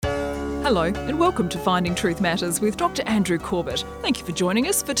Hello and welcome to Finding Truth Matters with Dr. Andrew Corbett. Thank you for joining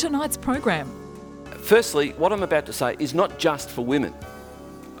us for tonight's program. Firstly, what I'm about to say is not just for women.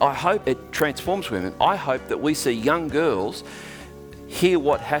 I hope it transforms women. I hope that we see young girls hear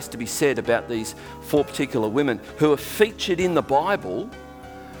what has to be said about these four particular women who are featured in the Bible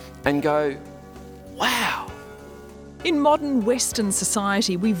and go, wow. In modern Western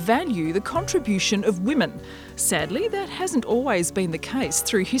society, we value the contribution of women. Sadly, that hasn't always been the case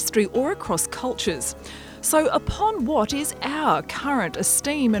through history or across cultures. So upon what is our current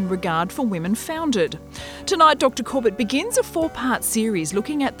esteem and regard for women founded? Tonight, Dr. Corbett begins a 4-part series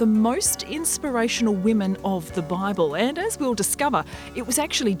looking at the most inspirational women of the Bible. And as we'll discover, it was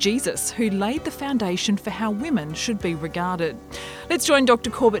actually Jesus who laid the foundation for how women should be regarded. Let's join Dr.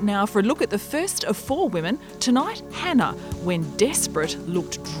 Corbett now for a look at the first of 4 women. Tonight, Hannah, when desperate,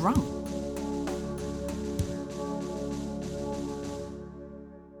 looked drunk.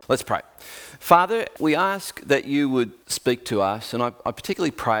 Let's pray. Father, we ask that you would speak to us, and I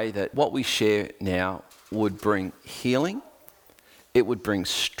particularly pray that what we share now would bring healing, it would bring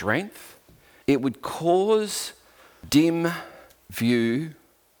strength, it would cause dim view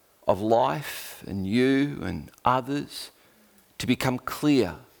of life and you and others to become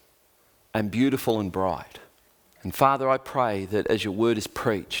clear and beautiful and bright. And Father, I pray that as your word is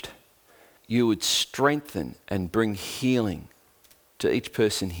preached, you would strengthen and bring healing to each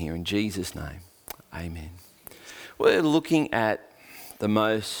person here, in Jesus' name, amen. We're looking at the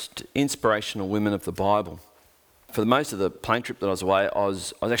most inspirational women of the Bible. For most of the plane trip that I was away, I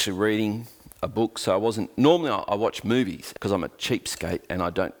was actually reading a book, so normally I watch movies because I'm a cheapskate and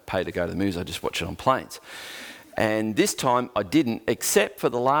I don't pay to go to the movies, I just watch it on planes. And this time I didn't, except for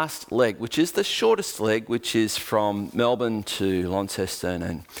the last leg, which is the shortest leg, which is from Melbourne to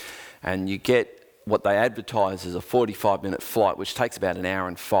Launceston, and you get what they advertise as a 45-minute flight, which takes about an hour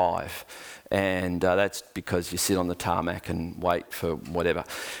and 5. And that's because you sit on the tarmac and wait for whatever.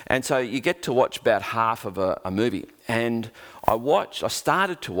 And so you get to watch about half of a movie. And I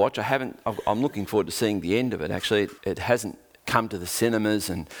started to watch, I'm looking forward to seeing the end of it. Actually, it hasn't come to the cinemas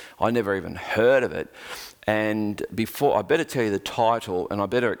and I never even heard of it. And before, I better tell you the title, and I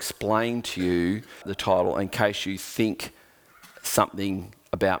better explain to you the title in case you think something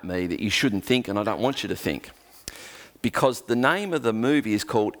about me that you shouldn't think, and I don't want you to think. Because the name of the movie is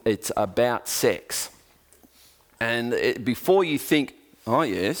called It's About Sex. And before you think, oh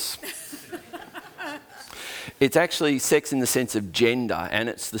yes, it's actually sex in the sense of gender, and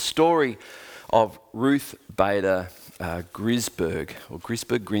it's the story of Ruth Bader Ginsburg,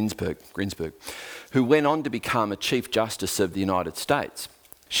 who went on to become a Chief Justice of the United States.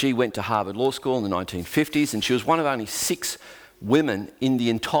 She went to Harvard Law School in the 1950s, and she was one of only 6 women in the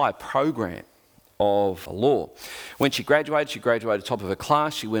entire program of law. When she graduated top of her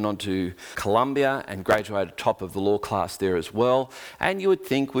class. She went on to Columbia and graduated top of the law class there as well. And you would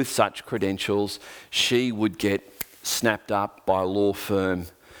think with such credentials, she would get snapped up by a law firm.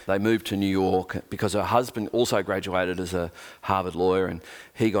 They moved to New York because her husband also graduated as a Harvard lawyer and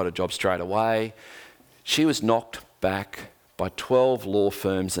he got a job straight away. She was knocked back by 12 law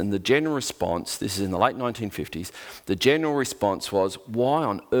firms, and the general response, this is in the late 1950s, the general response was, why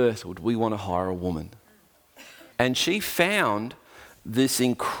on earth would we want to hire a woman? And she found this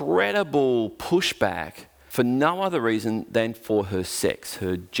incredible pushback for no other reason than for her sex,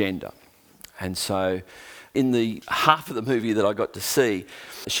 her gender. And so in the half of the movie that I got to see,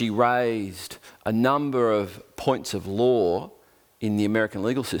 she raised a number of points of law in the American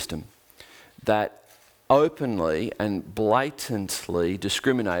legal system that openly and blatantly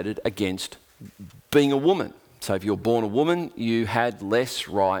discriminated against being a woman. So if you're born a woman, you had less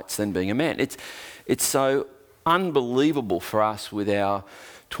rights than being a man. It's so unbelievable for us with our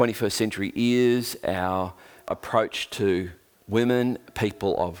 21st century ears, our approach to women,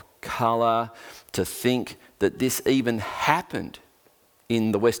 people of colour, to think that this even happened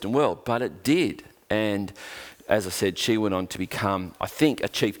in the Western world, but it did. And as I said, she went on to become, I think, a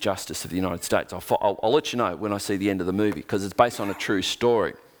Chief Justice of the United States. I'll let you know when I see the end of the movie, because it's based on a true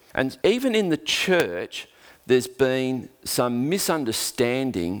story. And even in the church, there's been some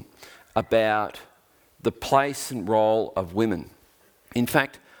misunderstanding about the place and role of women. In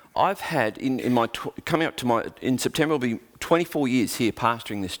fact, I've had, in September will be 24 years here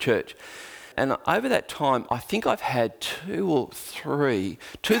pastoring this church. And over that time, I think I've had 2 or 3,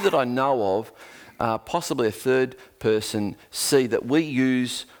 2 that I know of, possibly a third person, see that we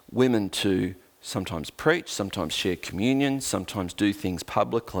use women to sometimes preach, sometimes share communion, sometimes do things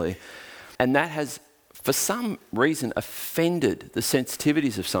publicly. And that has, for some reason, offended the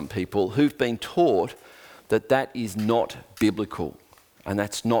sensitivities of some people who've been taught that that is not biblical. And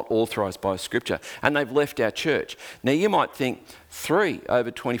that's not authorised by Scripture. And they've left our church. Now, you might think 3 over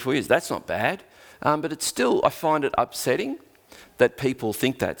 24 years, that's not bad. But it's still, I find it upsetting that people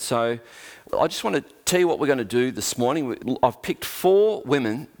think that. So I just want to tell you what we're going to do this morning. I've picked 4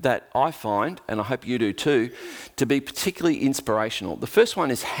 women that I find, and I hope you do too, to be particularly inspirational. The first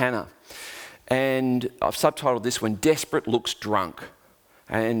one is Hannah. And I've subtitled this one, Desperate Looks Drunk.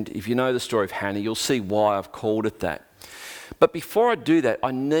 And if you know the story of Hannah, you'll see why I've called it that. But before I do that,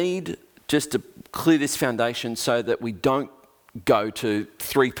 I need just to clear this foundation so that we don't go to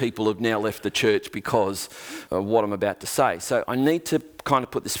 3 people who've now left the church because of what I'm about to say. So I need to kind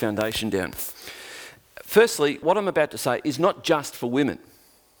of put this foundation down. Firstly, what I'm about to say is not just for women.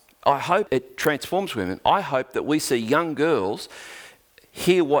 I hope it transforms women. I hope that we see young girls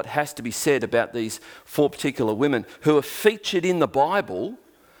hear what has to be said about these 4 particular women who are featured in the Bible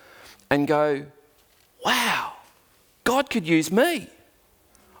and go, wow, God could use me.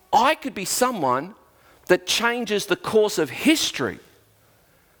 I could be someone that changes the course of history.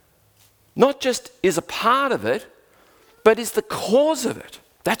 Not just is a part of it, but is the cause of it.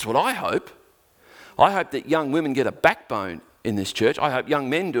 That's what I hope. I hope that young women get a backbone in this church. I hope young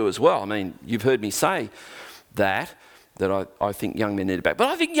men do as well. I mean, you've heard me say that I think young men need a backbone.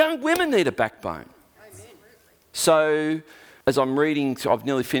 But I think young women need a backbone. Amen. So as I'm reading, I've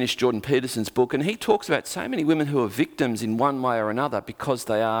nearly finished Jordan Peterson's book, and he talks about so many women who are victims in one way or another because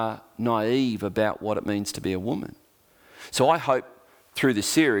they are naive about what it means to be a woman. So I hope through this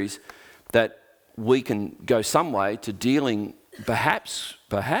series that we can go some way to dealing perhaps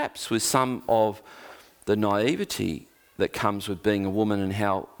with some of the naivety that comes with being a woman and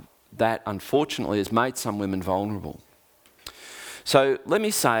how that unfortunately has made some women vulnerable. So let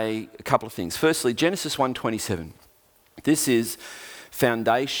me say a couple of things. Firstly, Genesis 1:27. This is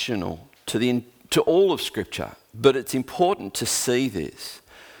foundational to all of Scripture, but it's important to see this.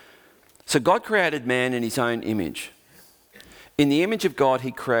 So God created man in his own image. In the image of God,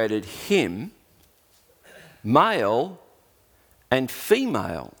 he created him, male and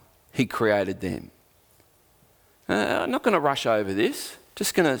female, he created them. I'm not going to rush over this,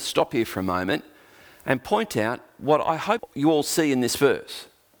 just going to stop here for a moment and point out what I hope you all see in this verse.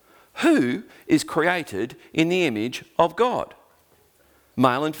 Who is created in the image of God?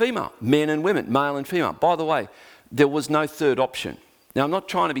 Male and female, men and women, male and female. By the way, there was no third option. Now, I'm not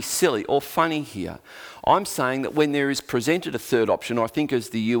trying to be silly or funny here. I'm saying that when there is presented a third option, I think as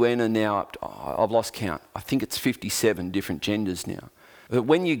the UN are now up to, I've lost count, I think it's 57 different genders now. But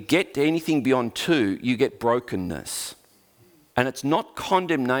when you get to anything beyond 2, you get brokenness. And it's not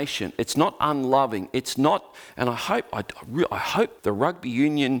condemnation, it's not unloving, it's not, and I hope the Rugby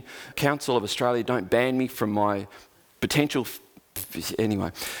Union Council of Australia don't ban me from my potential,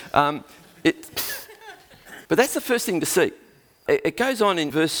 anyway. But that's the first thing to see. It goes on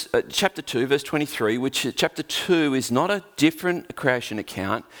in chapter 2, verse 23, which chapter 2 is not a different creation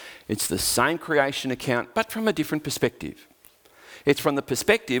account, it's the same creation account, but from a different perspective. It's from the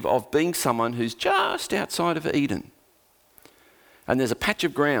perspective of being someone who's just outside of Eden. And there's a patch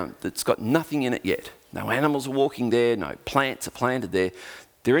of ground that's got nothing in it yet. No animals are walking there, no plants are planted there.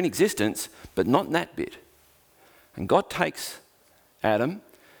 They're in existence, but not in that bit. And God takes Adam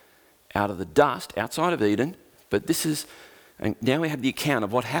out of the dust outside of Eden, but this is, and now we have the account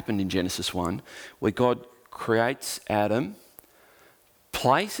of what happened in Genesis 1, where God creates Adam,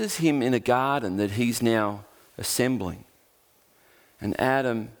 places him in a garden that he's now assembling. And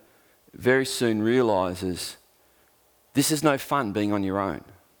Adam very soon realises this is no fun being on your own.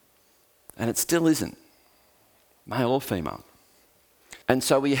 And it still isn't, male or female. And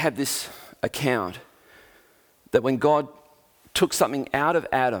so we have this account that when God took something out of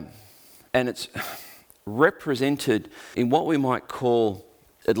Adam, and it's represented in what we might call,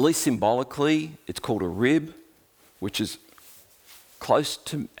 at least symbolically, it's called a rib, which is close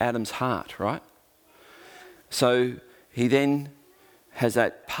to Adam's heart, right? So he then has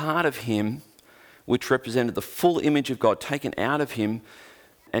that part of him which represented the full image of God taken out of him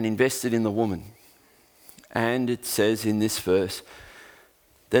and invested in the woman. And it says in this verse,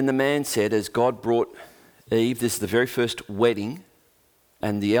 then the man said, as God brought Eve, this is the very first wedding,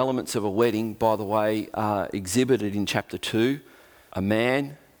 and the elements of a wedding, by the way, are exhibited in chapter 2. A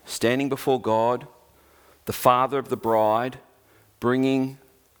man standing before God, the father of the bride, bringing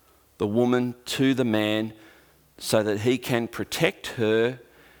the woman to the man so that he can protect her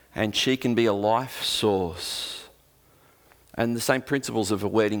and she can be a life source. And the same principles of a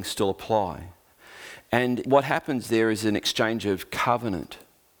wedding still apply. And what happens there is an exchange of covenant.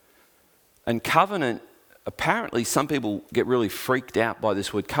 And covenant, apparently some people get really freaked out by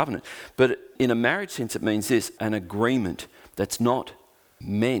this word covenant, but in a marriage sense it means this, an agreement that's not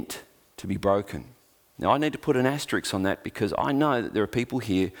meant to be broken. Now, I need to put an asterisk on that because I know that there are people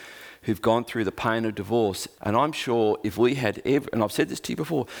here who've gone through the pain of divorce, and I'm sure if we had and I've said this to you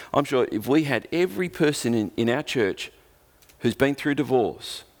before, I'm sure if we had every person in our church who's been through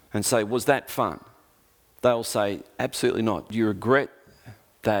divorce and say, was that fun? They'll say, absolutely not. Do you regret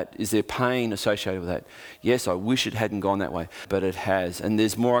that? Is there pain associated with that? Yes, I wish it hadn't gone that way, but it has. And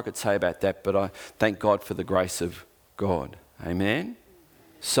there's more I could say about that, but I thank God for the grace of God. Amen?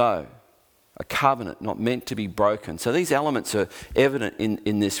 So, a covenant not meant to be broken. So these elements are evident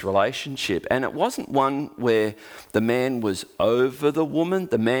in this relationship. And it wasn't one where the man was over the woman.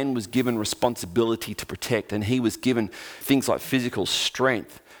 The man was given responsibility to protect, and he was given things like physical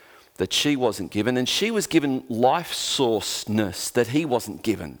strength that she wasn't given, and she was given life sourceness that he wasn't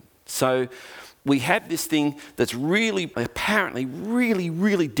given. So we have this thing that's apparently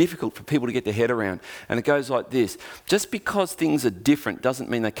really difficult for people to get their head around. And it goes like this: just because things are different doesn't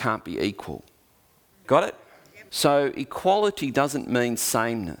mean they can't be equal. Got it? Yep. So equality doesn't mean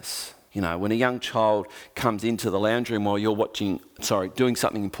sameness. You know, when a young child comes into the lounge room while you're doing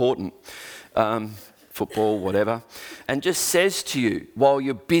something important, football, whatever, and just says to you while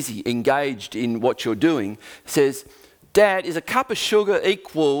you're busy, engaged in what you're doing, says, Dad, is a cup of sugar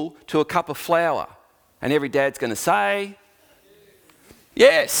equal to a cup of flour? And every dad's going to say,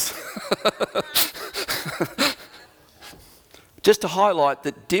 yes. Just to highlight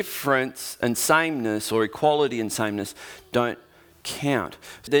that difference and sameness, or equality and sameness, don't count.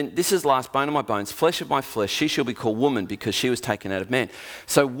 Then this is the last bone of my bones, flesh of my flesh, she shall be called woman because she was taken out of man.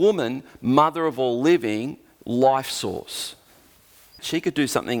 So woman, mother of all living, life source. She could do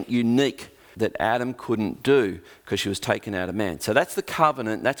something unique that Adam couldn't do because she was taken out of man. So that's the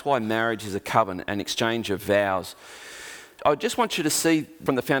covenant. That's why marriage is a covenant, an exchange of vows. I just want you to see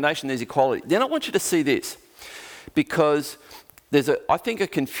from the foundation there's equality. Then I want you to see this, because there's I think a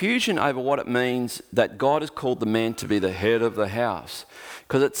confusion over what it means that God has called the man to be the head of the house.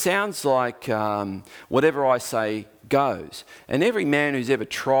 Because it sounds like whatever I say goes. And every man who's ever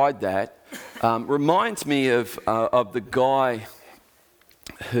tried that reminds me of the guy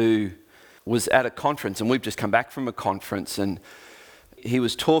who was at a conference, and we've just come back from a conference, and he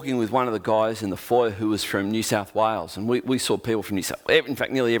was talking with one of the guys in the foyer who was from New South Wales. And we saw people from New South Wales, in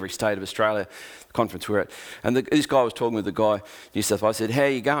fact, nearly every state of Australia, the conference we were at. And this guy was talking with the guy in New South Wales. I said, how are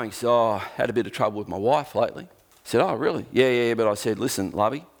you going? He said, I had a bit of trouble with my wife lately. I said, oh, really? Yeah. But I said, listen,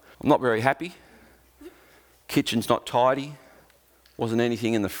 lovey, I'm not very happy. Kitchen's not tidy. Wasn't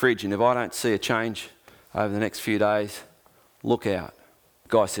anything in the fridge. And if I don't see a change over the next few days, look out.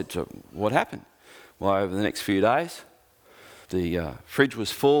 The guy said to him, what happened? Well, over the next few days, the fridge was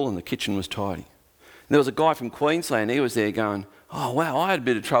full and the kitchen was tidy. And there was a guy from Queensland, he was there going, oh wow, I had a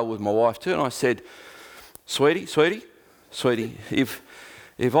bit of trouble with my wife too. And I said, sweetie,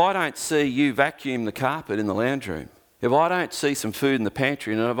 if I don't see you vacuum the carpet in the lounge room, if I don't see some food in the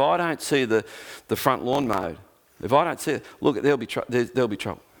pantry, and if I don't see the front lawn mowed, if I don't see it, look, there'll be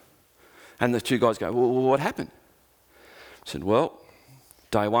trouble. And the two guys go, well, what happened? I said, well,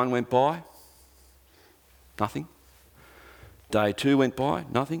 day one went by, nothing. Day two went by,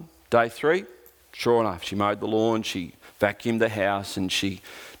 nothing. Day three, sure enough, she mowed the lawn, she vacuumed the house, and she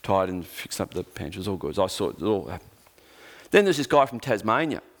tied and fixed up the pantry. It was all good. I saw it all happen. Then there's this guy from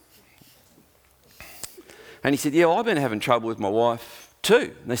Tasmania. And he said, yeah, well, I've been having trouble with my wife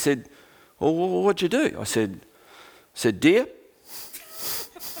too. And they said, well, what'd you do? I said, dear,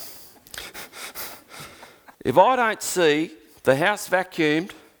 if I don't see the house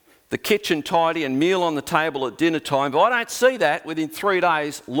vacuumed, the kitchen tidy and meal on the table at dinner time, if I don't see that within 3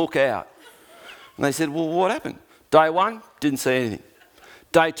 days, look out. And they said, well, what happened? Day one, didn't see anything.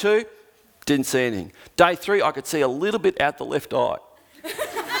 Day two, didn't see anything. Day three, I could see a little bit out the left eye.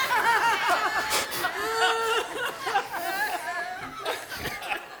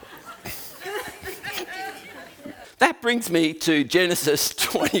 That brings me to Genesis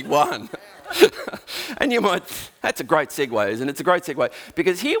 21. And you might, that's a great segue, isn't it? It's a great segue.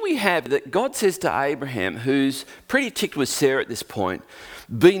 Because here we have that God says to Abraham, who's pretty ticked with Sarah at this point,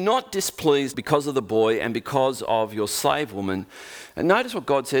 be not displeased because of the boy and because of your slave woman. And notice what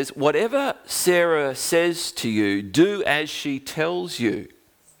God says, whatever Sarah says to you, do as she tells you.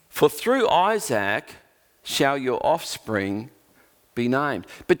 For through Isaac shall your offspring be named.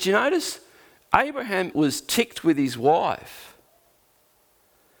 But you notice, Abraham was ticked with his wife.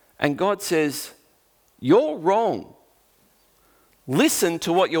 And God says, you're wrong. Listen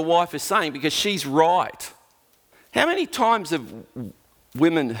to what your wife is saying because she's right. How many times have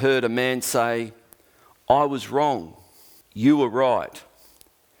women heard a man say, I was wrong, you were right?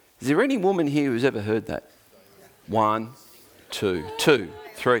 Is there any woman here who's ever heard that? One. 2,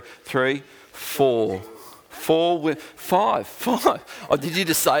 3, 4. 5. Oh, did you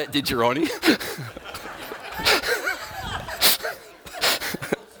just say it, did you, Ronnie?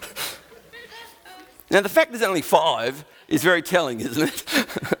 Now, the fact there's only 5 is very telling, isn't it?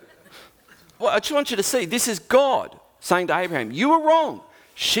 Well, I just want you to see, this is God saying to Abraham, you were wrong,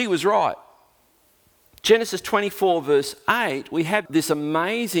 she was right. Genesis 24 verse 8, we have this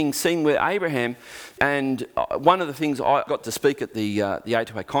amazing scene where Abraham, and one of the things I got to speak at the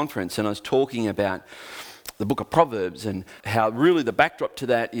A2A conference, and I was talking about the book of Proverbs and how really the backdrop to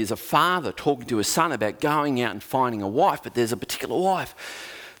that is a father talking to his son about going out and finding a wife, but there's a particular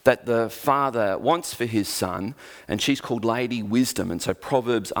wife that the father wants for his son, and she's called Lady Wisdom. And so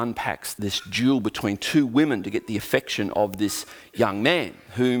Proverbs unpacks this duel between 2 women to get the affection of this young man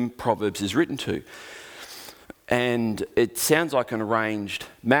whom Proverbs is written to. And it sounds like an arranged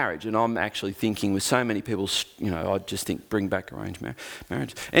marriage, and I'm actually thinking with so many people, I just think bring back arranged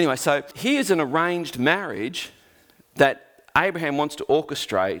marriage. Anyway, so here's an arranged marriage that Abraham wants to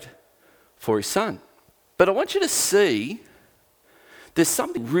orchestrate for his son. But I want you to see there's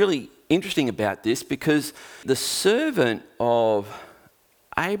something really interesting about this, because the servant of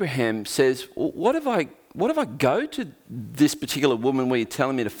Abraham says, well, what if I go to this particular woman where you're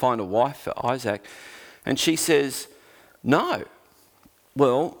telling me to find a wife for Isaac? And she says, no.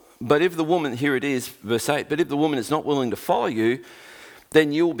 Well, but if the woman, here it is, verse 8, but if the woman is not willing to follow you,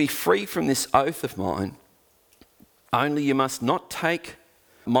 then you will be free from this oath of mine. Only you must not take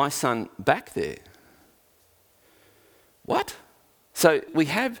my son back there. What? So we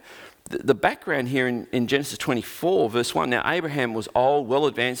have the background here in Genesis 24, verse 1. Now Abraham was old, well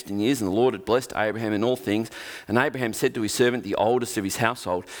advanced in years, and the Lord had blessed Abraham in all things. And Abraham said to his servant, the oldest of his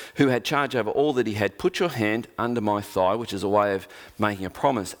household, who had charge over all that he had, put your hand under my thigh, which is a way of making a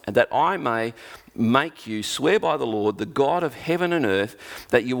promise, and that I may make you swear by the Lord, the God of heaven and earth,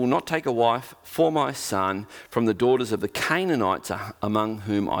 that you will not take a wife for my son from the daughters of the Canaanites among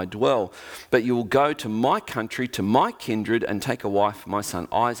whom I dwell, but you will go to my country, to my kindred, and take a wife for my son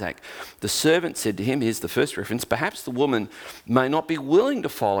Isaac. The servant said to him, here's the first reference, perhaps the woman may not be willing to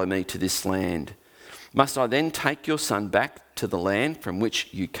follow me to this land. Must I then take your son back to the land from which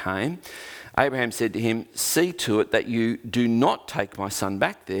you came? Abraham said to him, see to it that you do not take my son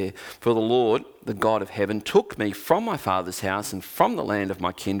back there, for the Lord, the God of heaven, took me from my father's house and from the land of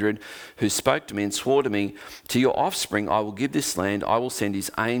my kindred, who spoke to me and swore to me, to your offspring I will give this land, I will send his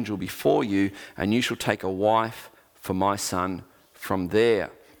angel before you, and you shall take a wife for my son from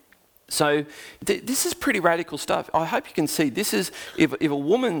there. So this is pretty radical stuff. I hope you can see this is, if a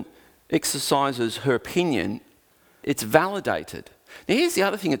woman exercises her opinion, it's validated. Now here's the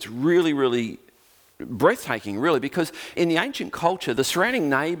other thing that's really, really breathtaking, really, because in the ancient culture, the surrounding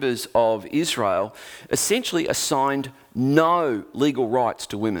neighbours of Israel essentially assigned no legal rights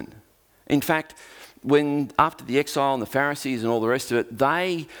to women. In fact, after the exile and the Pharisees and all the rest of it,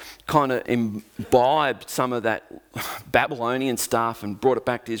 they kind of imbibed some of that Babylonian stuff and brought it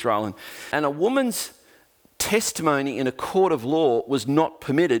back to Israel. And a woman's testimony in a court of law was not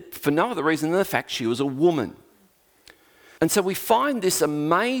permitted for no other reason than the fact she was a woman. And so we find this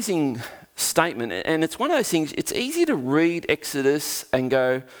amazing statement, and it's one of those things, it's easy to read Exodus and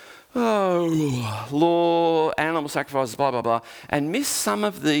go, oh, law, animal sacrifices, blah, blah, blah, and miss some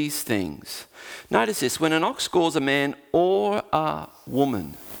of these things. Notice this, when an ox gores a man or a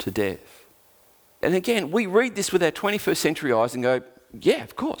woman to death. And again, we read this with our 21st century eyes and go, yeah,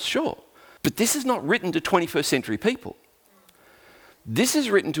 of course, sure. But this is not written to 21st century people. This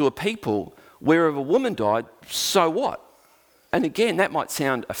is written to a people where if a woman died, so what? And again, that might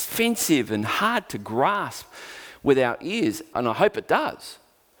sound offensive and hard to grasp with our ears, and I hope it does.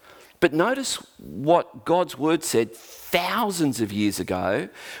 But notice what God's word said thousands of years ago.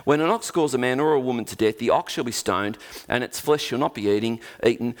 When an ox gores a man or a woman to death, the ox shall be stoned, and its flesh shall not be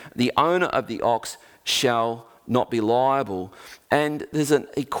eaten. The owner of the ox shall not be liable. And there's an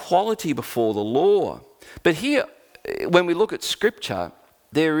equality before the law. But here, when we look at Scripture,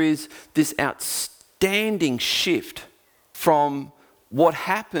 there is this outstanding shift from what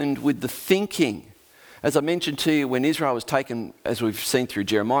happened with the thinking. As I mentioned to you, when Israel was taken, as we've seen through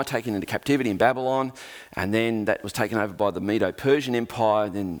Jeremiah, taken into captivity in Babylon, and then that was taken over by the Medo-Persian Empire,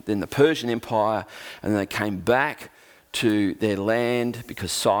 then the Persian Empire, and then they came back to their land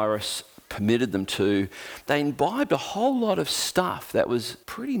because Cyrus permitted them to. They imbibed a whole lot of stuff that was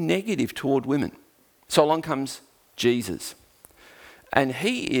pretty negative toward women. So along comes Jesus. And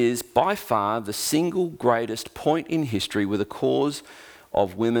he is by far the single greatest point in history where the cause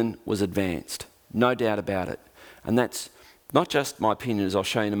of women was advanced. No doubt about it. And that's Not just my opinion, as I'll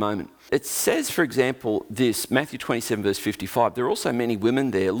show you in a moment. It says, for example, this, Matthew 27, verse 55, there are also many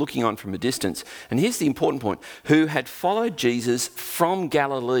women there looking on from a distance, and here's the important point, who had followed Jesus from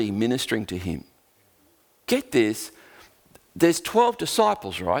Galilee, ministering to him. Get this, there's 12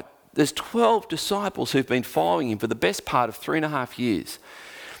 disciples, right? There's 12 disciples who've been following him for the best part of 3.5 years.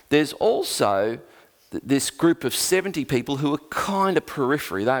 There's also this group of 70 people who are kind of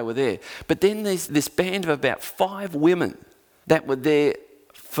periphery, they were there. But then there's this band of about 5 women that were there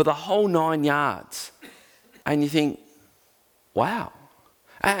for the whole 9 yards. And you think, wow.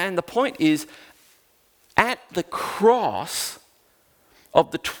 And the point is, at the cross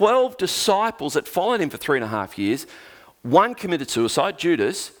of the 12 disciples that followed him for 3.5 years, 1 committed suicide,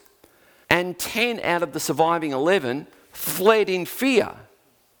 Judas, and 10 out of the surviving 11 fled in fear.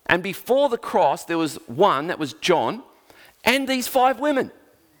 And before the cross, there was one, that was John, and these 5 women.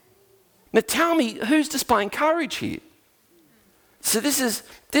 Now tell me, who's displaying courage here? So this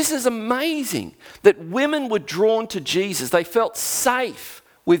is amazing that women were drawn to Jesus. They felt safe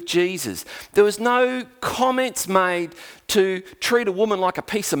with Jesus. There was no comments made to treat a woman like a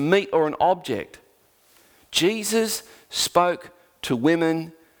piece of meat or an object. Jesus spoke to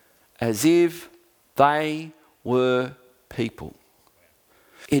women as if they were people.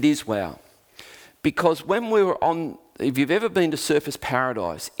 It is wow. Because when we were on, if you've ever been to Surfers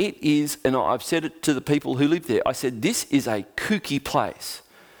Paradise, it is, and I've said it to the people who live there, I said, this is a kooky place.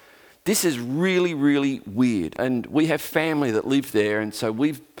 This is really, really weird. And we have family that live there, and so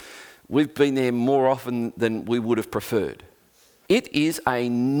we've been there more often than we would have preferred. It is a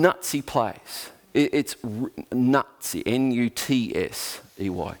nutsy place. It's nutsy,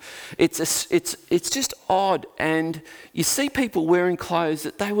 N-U-T-S-E-Y. It's just odd, and you see people wearing clothes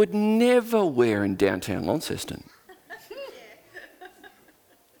that they would never wear in downtown Launceston.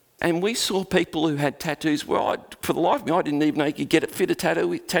 And we saw people who had tattoos where, for the life of me, I didn't even know you could get a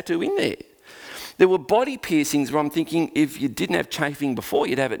tattoo in there. There were body piercings where I'm thinking, if you didn't have chafing before,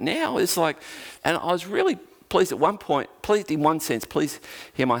 you'd have it now. It's like, and I was really pleased at one point, pleased in one sense, please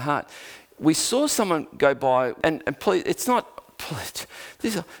hear my heart. We saw someone go by, and please, it's not,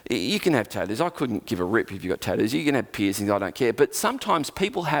 you can have tattoos. I couldn't give a rip if you got tattoos. You can have piercings, I don't care. But sometimes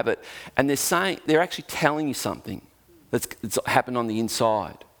people have it, and they're actually telling you something that's happened on the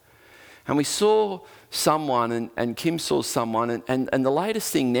inside. And we saw someone, and Kim saw someone, and the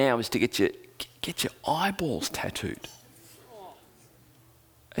latest thing now is to get your eyeballs tattooed.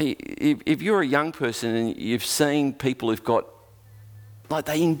 If you're a young person and you've seen people who've got, like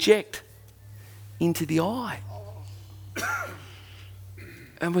they inject into the eye.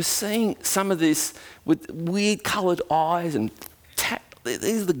 And we're seeing some of this with weird coloured eyes and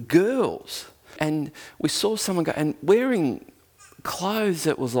these are the girls. And we saw someone go and wearing clothes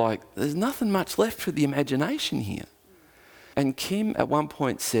that was like, there's nothing much left for the imagination here. And Kim at one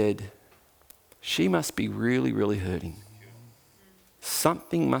point said, she must be really, really hurting.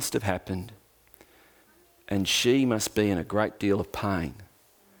 Something must have happened, and she must be in a great deal of pain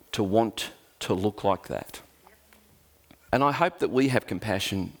to want to look like that. And I hope that we have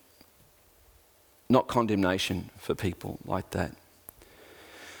compassion, not condemnation, for people like that.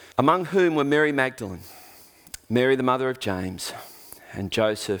 Among whom were Mary Magdalene, Mary the mother of James, and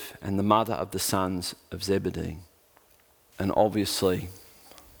Joseph, and the mother of the sons of Zebedee, and obviously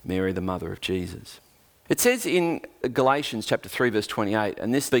Mary the mother of Jesus. It says in Galatians chapter 3 verse 28,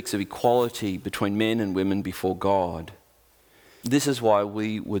 and this speaks of equality between men and women before God. This is why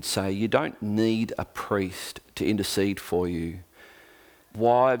we would say you don't need a priest to intercede for you.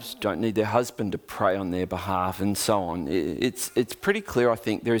 Wives don't need their husband to pray on their behalf, and so on. It's pretty clear, I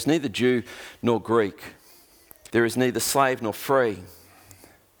think. There is neither Jew nor Greek. There is neither slave nor free.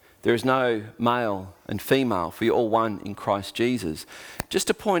 There is no male and female, for you're all one in Christ Jesus. Just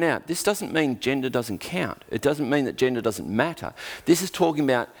to point out, this doesn't mean gender doesn't count. It doesn't mean that gender doesn't matter. This is talking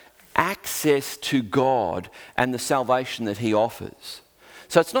about access to God and the salvation that he offers.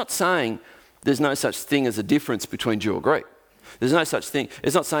 So it's not saying there's no such thing as a difference between Jew or Greek. There's no such thing.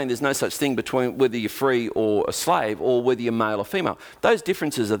 It's not saying there's no such thing between whether you're free or a slave or whether you're male or female. Those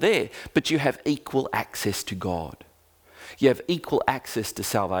differences are there, but you have equal access to God. You have equal access to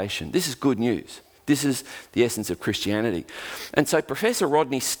salvation. This is good news. This is the essence of Christianity. And so Professor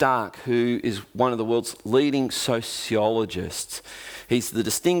Rodney Stark, who is one of the world's leading sociologists, he's the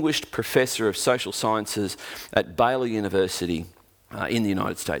Distinguished Professor of Social Sciences at Baylor University in the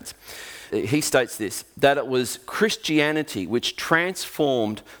United States. He states this, that it was Christianity which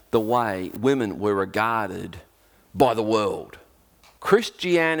transformed the way women were regarded by the world.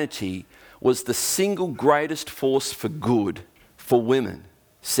 Christianity was the single greatest force for good for women,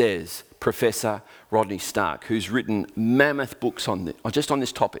 says Professor Rodney Stark, who's written mammoth books on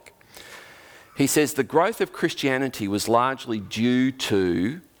this topic. He says the growth of Christianity was largely due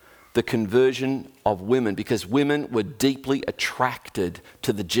to the conversion of women, because women were deeply attracted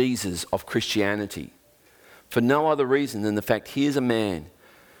to the Jesus of Christianity for no other reason than the fact here's a man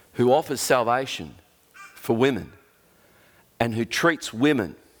who offers salvation for women and who treats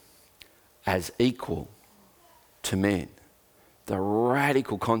women as equal to men. The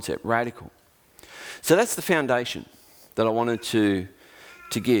radical concept, radical. So that's the foundation that I wanted to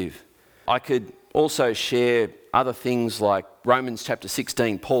give. I could also share other things like Romans chapter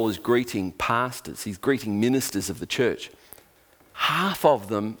 16. Paul is greeting pastors, he's greeting ministers of the church. Half of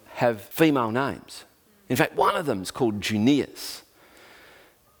them have female names. In fact, one of them is called Junias.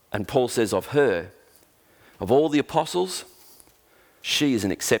 And Paul says of her, of all the apostles, she is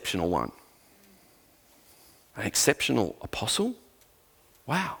an exceptional one. An exceptional apostle?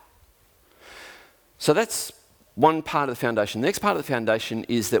 Wow. So that's one part of the foundation. The next part of the foundation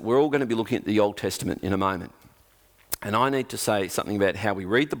is that we're all going to be looking at the Old Testament in a moment. And I need to say something about how we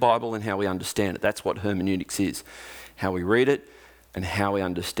read the Bible and how we understand it. That's what hermeneutics is. How we read it and how we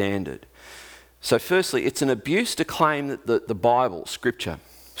understand it. So firstly, it's an abuse to claim that the Bible, Scripture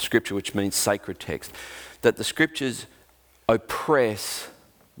which means sacred text, that the Scriptures oppress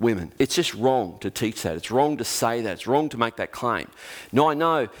women. It's just wrong to teach that. It's wrong to say that. It's wrong to make that claim. Now, I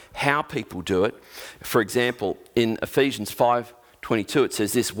know how people do it. For example, in Ephesians 5:22, it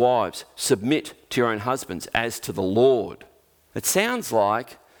says this, wives, submit to your own husbands as to the Lord. It sounds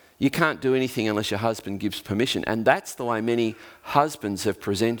like you can't do anything unless your husband gives permission. And that's the way many husbands have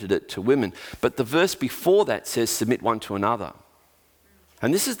presented it to women. But the verse before that says, submit one to another.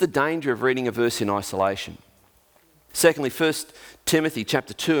 And this is the danger of reading a verse in isolation. Secondly, 1 Timothy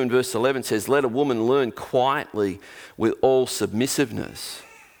chapter 2 and verse 11 says, let a woman learn quietly with all submissiveness.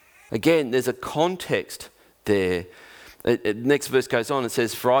 Again, there's a context there. Next verse goes on and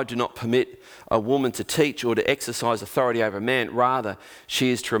says, for I do not permit a woman to teach or to exercise authority over a man. Rather, she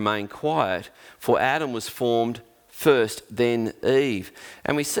is to remain quiet. For Adam was formed first, then Eve.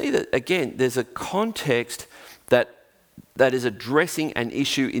 And we see that, again, there's a context that is addressing an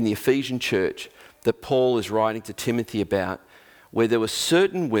issue in the Ephesian church that Paul is writing to Timothy about, where there were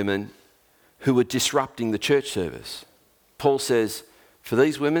certain women who were disrupting the church service. Paul says, for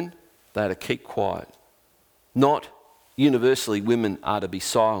these women, they are to keep quiet. Not universally women are to be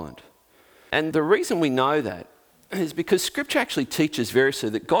silent. And the reason we know that is because Scripture actually teaches variously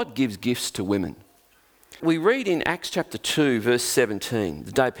that God gives gifts to women. We read in Acts chapter 2, verse 17,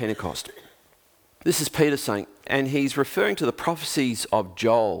 the day of Pentecost. This is Peter saying, and he's referring to the prophecies of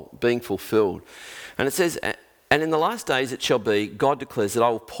Joel being fulfilled. And it says, and in the last days it shall be, God declares, that I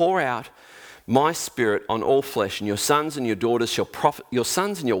will pour out my Spirit on all flesh, and your sons and your daughters shall prophet. Your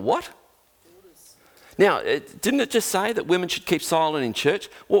sons and your what? Daughters. Now, didn't it just say that women should keep silent in church?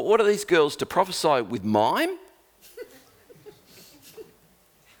 What are these girls to prophesy with mime?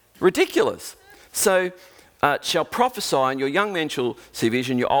 Ridiculous. So, shall prophesy, and your young men shall see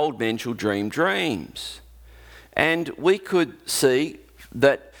vision, your old men shall dream dreams. And we could see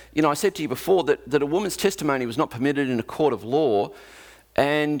that, I said to you before that a woman's testimony was not permitted in a court of law.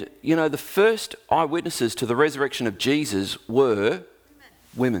 And, the first eyewitnesses to the resurrection of Jesus were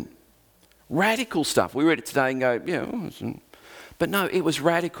women. Radical stuff. We read it today and go, but no, it was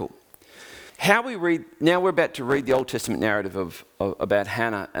radical. How we read, now we're about to read the Old Testament narrative about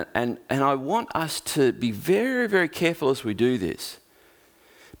Hannah, and I want us to be very, very careful as we do this.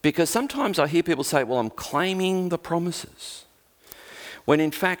 Because sometimes I hear people say, well, I'm claiming the promises. When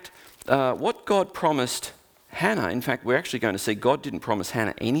in fact, what God promised Hannah, in fact, we're actually going to see God didn't promise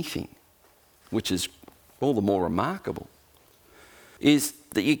Hannah anything, which is all the more remarkable, is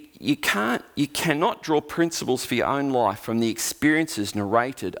that you cannot draw principles for your own life from the experiences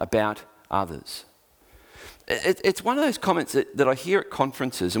narrated about others. It's one of those comments that I hear at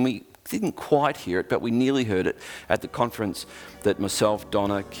conferences, and we didn't quite hear it, but we nearly heard it at the conference that myself,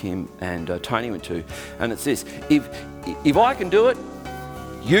 Donna, Kim, and Tony went to. And it's this: if I can do it,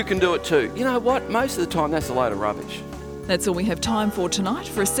 you can do it too. You know what? Most of the time, that's a load of rubbish. That's all we have time for tonight.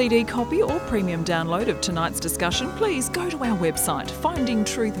 For a CD copy or premium download of tonight's discussion, please go to our website,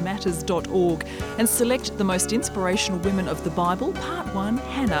 findingtruthmatters.org, and select the most inspirational women of the Bible, Part 1,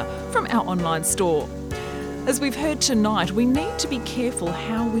 Hannah, from our online store. As we've heard tonight, we need to be careful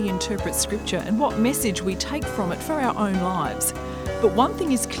how we interpret Scripture and what message we take from it for our own lives. But one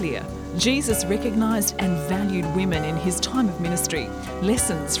thing is clear: Jesus recognised and valued women in his time of ministry.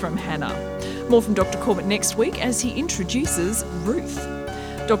 Lessons from Hannah. More from Dr. Corbett next week as he introduces Ruth.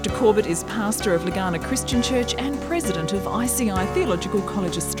 Dr Corbett is pastor of Legana Christian Church and president of ICI Theological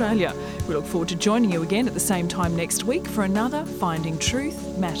College Australia. We look forward to joining you again at the same time next week for another Finding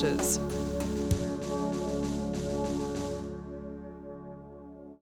Truth Matters.